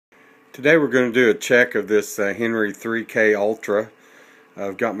Today we're going to do a check of this Henry 3K Ultra.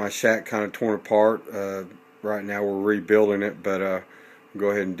 I've got my shack kind of torn apart. Right now we're rebuilding it, but we'll go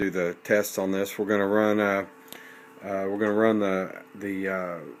ahead and do the tests on this. We're going to run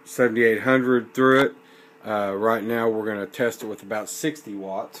the 7800 through it. Right now we're going to test it with about 60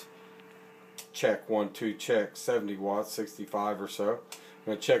 watts. Check 1, 2, check 70 watts, 65 or so. I'm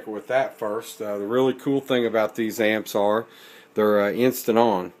going to check it with that first. The really cool thing about these amps are they're instant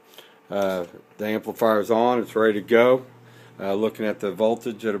on. The amplifier is on, it's ready to go. Looking at the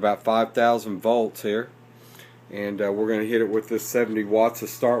voltage at about 5,000 volts here, and we're going to hit it with this 70 watts to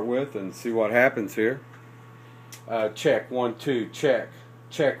start with and see what happens here. Check 1, 2, check.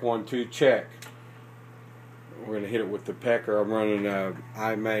 Check 1, 2, check. We're going to hit it with the Pecker. I'm running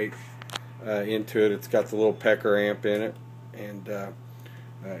iMate into it. It's got the little Pecker amp in it, and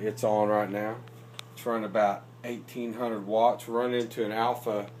it's on right now. It's running about 1,800 watts. We're running into an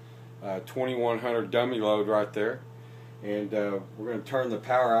Alpha 2100 dummy load right there, and we're going to turn the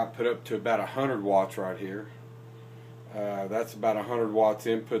power output up to about 100 watts right here. That's about 100 watts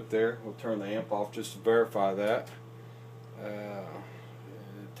input there. We'll turn the amp off just to verify that.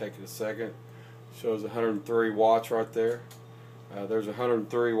 Take it a second. Shows 103 watts right there. There's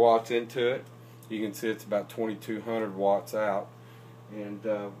 103 watts into it. You can see it's about 2,200 watts out, and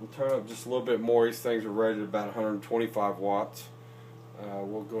we'll turn up just a little bit more. These things are rated about 125 watts.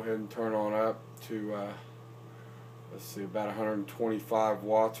 We'll go ahead and turn on up to let's see, about 125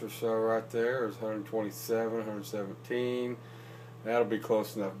 watts or so right there. There's 127, 117. That'll be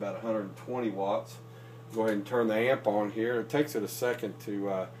close enough, about 120 watts. Go ahead and turn the amp on here. It takes it a second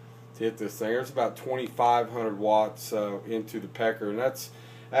to hit this thing. There's about 2,500 watts into the Pecker, and that's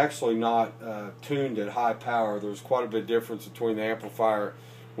actually not tuned at high power. There's quite a bit of difference between the amplifier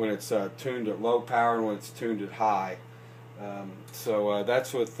when it's tuned at low power and when it's tuned at high. So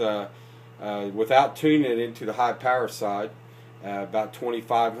that's with without tuning it into the high power side, about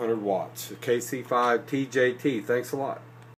 2,500 watts. KC5 TJT. Thanks a lot.